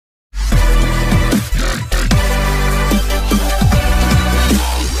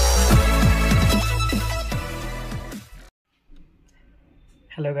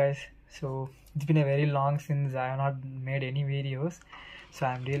Hello guys. So it's been a very long since I have not made any videos. So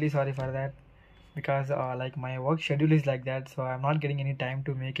I'm really sorry for that because like my work schedule is like that. So I'm not getting any time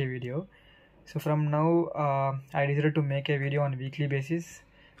to make a video. So from now I decided to make a video on weekly basis.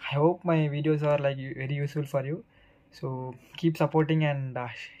 I hope my videos are like very useful for you. So keep supporting and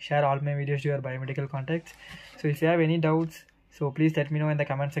share all my videos to your biomedical contacts. So if you have any doubts, so please let me know in the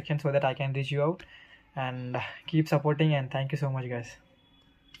comment section so that I can reach you out. And keep supporting, and thank you so much guys.